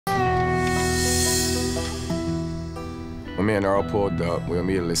When me and Earl pulled up, we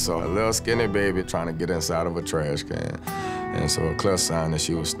immediately saw a little skinny baby trying to get inside of a trash can. And so a clear sign that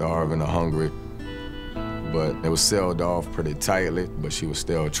she was starving or hungry. But it was sealed off pretty tightly, but she was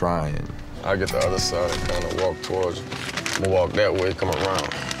still trying. I get the other side and kind of walk towards her. I'm gonna walk that way, come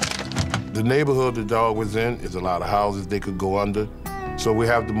around. The neighborhood the dog was in is a lot of houses they could go under. So we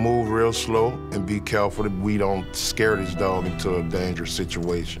have to move real slow and be careful that we don't scare this dog into a dangerous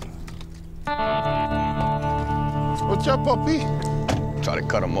situation. What's up, puppy? Try to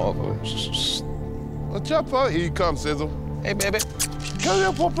cut him off. What's up, puppy? Here you come, Sizzle. Hey, baby. Come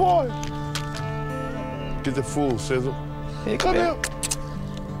here, boy. Get the food, Sizzle. Hey, come here.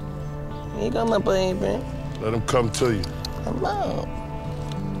 Here you go, my baby. Let him come to you. Come on.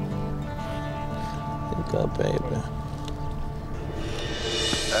 Here you go, baby.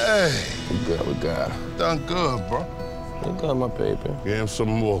 Hey. We good, we got. Done good, bro. Here you go, my baby. Give him some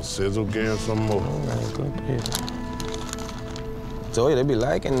more, Sizzle. Give him some more. All right, good baby. Told you they be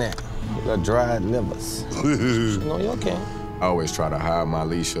liking that. You got dried livers. No, you okay. I always try to hide my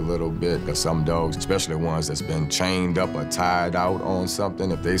leash a little bit, because some dogs, especially ones that's been chained up or tied out on something,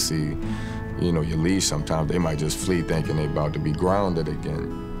 if they see, you know, your leash, sometimes they might just flee thinking they about to be grounded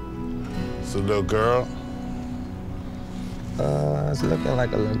again. It's a little girl. It's looking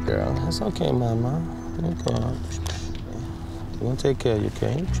like a little girl. It's okay, Mama. Okay. We're gonna take care of you,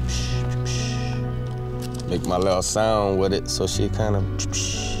 okay? Make my little sound with it so she kind of.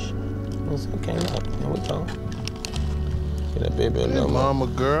 It's okay, look. Here we go. Get that baby a little more. Mama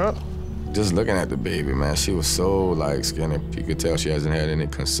girl. Just looking at the baby, man, she was so, like, skinny. You could tell she hasn't had any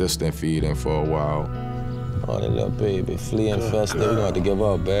consistent feeding for a while. Oh, that little baby, flea infested. We're gonna have to give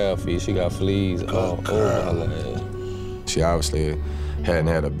her a bath feed. She got fleas all over her leg. She obviously hadn't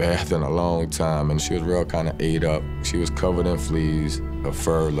had a bath in a long time, and she was real kind of ate up. She was covered in fleas. Her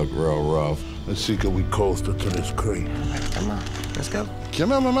fur looked real rough. Let's see, can we coast her to this crate? Come on, let's go.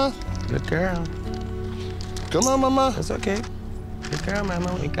 Come on, Mama. Good girl. Come on, Mama. It's okay. Good girl,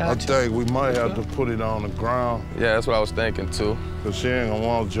 Mama. We got you. I think we might have to put it on the ground. Yeah, that's what I was thinking, too. Because she ain't gonna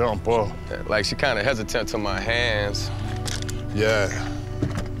want to jump up. Like, she kind of hesitant to my hands. Yeah.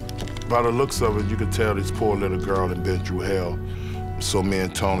 By the looks of it, you could tell this poor little girl had been through hell. So me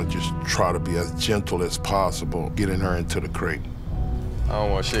and Toney just try to be as gentle as possible, getting her into the crate. I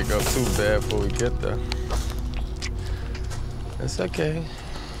don't want to shake up too bad before we get there. It's okay.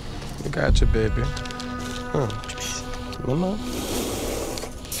 We got you, baby. Come on.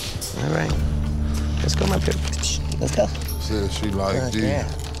 All right. Let's go, my baby. Let's go. She like these. Yeah.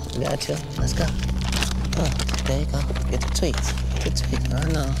 We got you. Let's go. There you go. Get the tweets. Get the tweets. I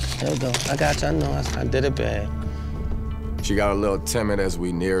know. There we go. I got you. I know. I did it bad. She got a little timid as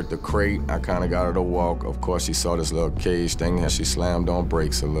we neared the crate. I kind of got her to walk. Of course, she saw this little cage thing, and she slammed on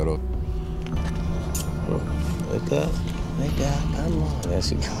brakes a little. Wake up. Wake up. Come on. There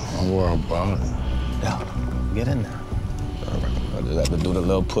she goes. Don't worry about it. Go. Get in now. All right. I just have to do the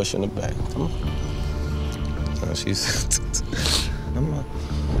little push in the back. Come on. She's... Come on.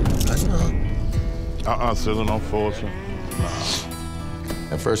 I know. Sizzle, don't force her.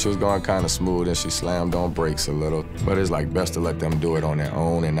 At first, she was going kind of smooth, and she slammed on brakes a little. But it's like best to let them do it on their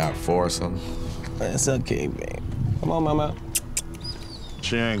own and not force them. It's okay, babe. Come on, Mama.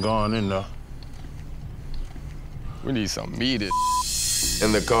 She ain't going in there. We need some meat.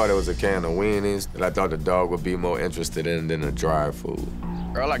 In the car, there was a can of weenies that I thought the dog would be more interested in than the dry food.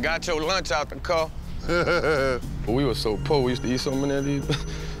 Girl, I got your lunch out the car. But we were so poor, we used to eat so many of these.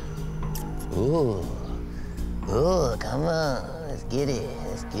 Ooh. Ooh, come on. Let's get it.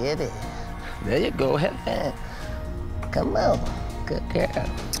 Let's get it. There you go. Have fun. Come on. Good girl.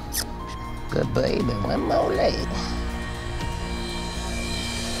 Good baby. One more leg.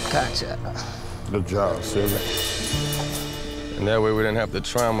 Gotcha. Good job, Sizzle. And that way we didn't have to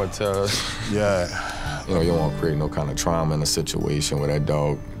traumatize. Yeah. You know, you don't want to create no kind of trauma in a situation where that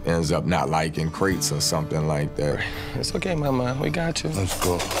dog ends up not liking crates or something like that. It's okay, Mama. We got you. Let's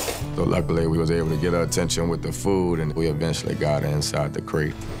go. So luckily, we was able to get her attention with the food, and we eventually got her inside the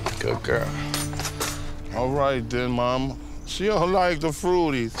crate. Good girl. All right, then, Mama. She don't like the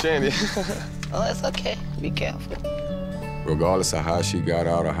fruities. Jenny. Oh, it's okay. Be careful. Regardless of how she got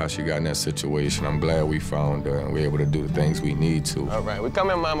out or how she got in that situation, I'm glad we found her, and we're able to do the things we need to. All right, we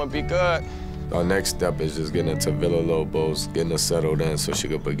coming, Mama. Be good. Our next step is just getting her to Villa Lobos, getting her settled in so she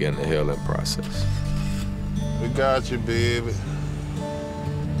could begin the healing process. We got you, baby.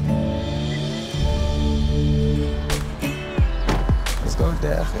 Let's go,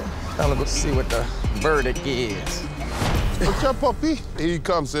 Daffy. Time to go see what the verdict is. What's up, puppy? Here you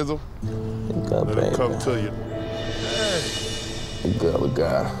come, Sizzle. Here you go, Let baby. him come to you. Hey. Good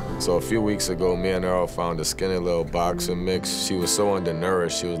guy. So a few weeks ago, me and Earl found a skinny little boxing mix. She was so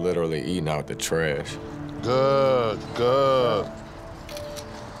undernourished, she was literally eating out the trash. Good.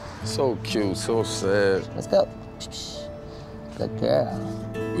 So cute, so sad. Let's go. Good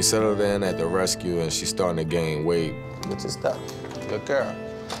girl. We settled in at the rescue, and she's starting to gain weight. Get your stuff. Good girl.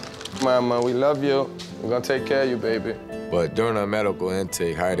 Mama, we love you. We're gonna take care of you, baby. But during her medical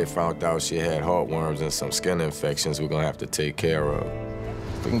intake, Heidi found out she had heartworms and some skin infections we're gonna have to take care of.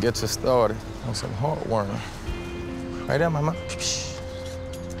 We can get you started on some heartworm. Right there, Mama.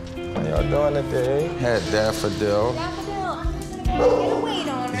 How y'all doing today? Had Daffodil. Daffodil, I'm just gonna go get a weight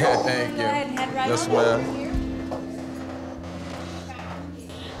on her. Yeah, thank you. Go ahead and head right Yes, on ma'am. over here.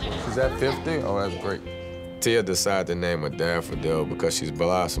 Is that 50? Oh, that's great. Tia decided to name her Daffodil because she's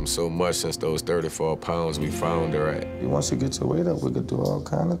blossomed so much since those 34 pounds we found her at. Once you get your weight up, we could do all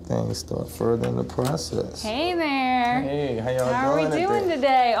kind of things, start furthering the process. Hey there. Hey, how y'all How are we doing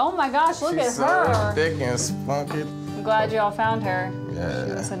today? Oh my gosh, look She's at her. so thick and spunky. I'm glad y'all found her. Yeah.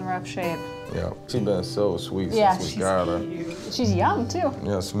 She was in rough shape. Yeah, she's been so sweet Yeah, since we she's got her. She's young too.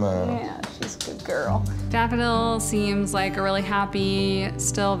 Yes, ma'am. Yeah, she's a good girl. Daffodil seems like a really happy,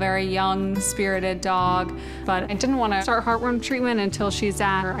 still very young, spirited dog, but I didn't want to start heartworm treatment until she's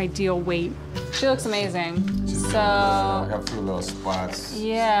at her ideal weight. She looks amazing. We So, have a few little spots.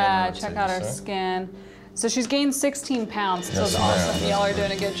 yeah, check out her skin. So she's gained 16 pounds, so Yes, it's ma'am. awesome. Y'all are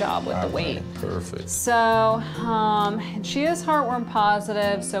doing a good job with the weight. Perfect. So, and she is heartworm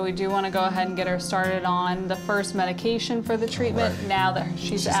positive, so we do want to go ahead and get her started on the first medication for the treatment now that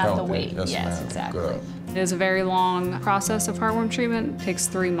she's at the healthy. weight. Yes, ma'am. exactly. Good. It is a very long process of heartworm treatment. It takes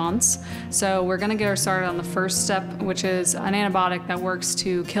 3 months. So we're going to get her started on the first step, which is an antibiotic that works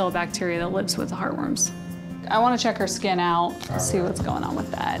to kill a bacteria that lives with the heartworms. I want to check her skin out, see what's going on with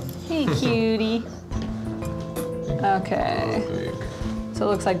that. Hey, cutie. Okay. So it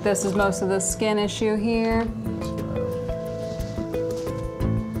looks like this is most of the skin issue here.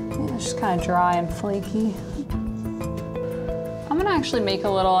 Yeah, it's just kind of dry and flaky. I'm gonna actually make a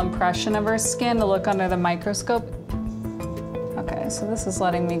little impression of her skin to look under the microscope. Okay, so this is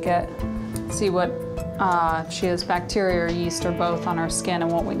letting me see what if she has bacteria or yeast or both on her skin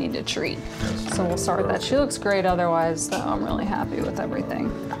and what we need to treat. So we'll start with that. She looks great otherwise, though. I'm really happy with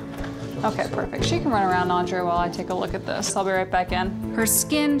everything. Okay, perfect. She can run around, Andre, while I take a look at this. I'll be right back in. Her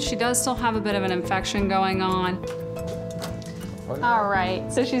skin, she does still have a bit of an infection going on. All right,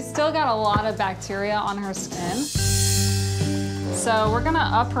 so she's still got a lot of bacteria on her skin. So we're gonna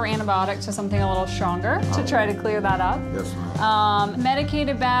up her antibiotic to something a little stronger to try to clear that up. Yes, ma'am.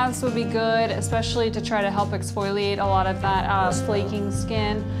 Medicated baths would be good, especially to try to help exfoliate a lot of that flaking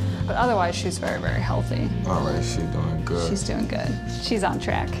skin. But otherwise, she's very, very healthy. All right, she's doing good. She's doing good. She's on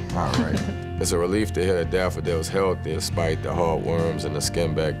track. All right. It's a relief to hear that Daffodil's healthy despite the heartworms and the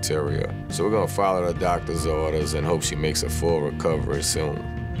skin bacteria. So we're gonna follow the doctor's orders and hope she makes a full recovery soon.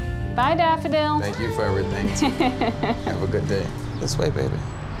 Bye, Daffodil. Thank you for everything. Have a good day. This way, baby.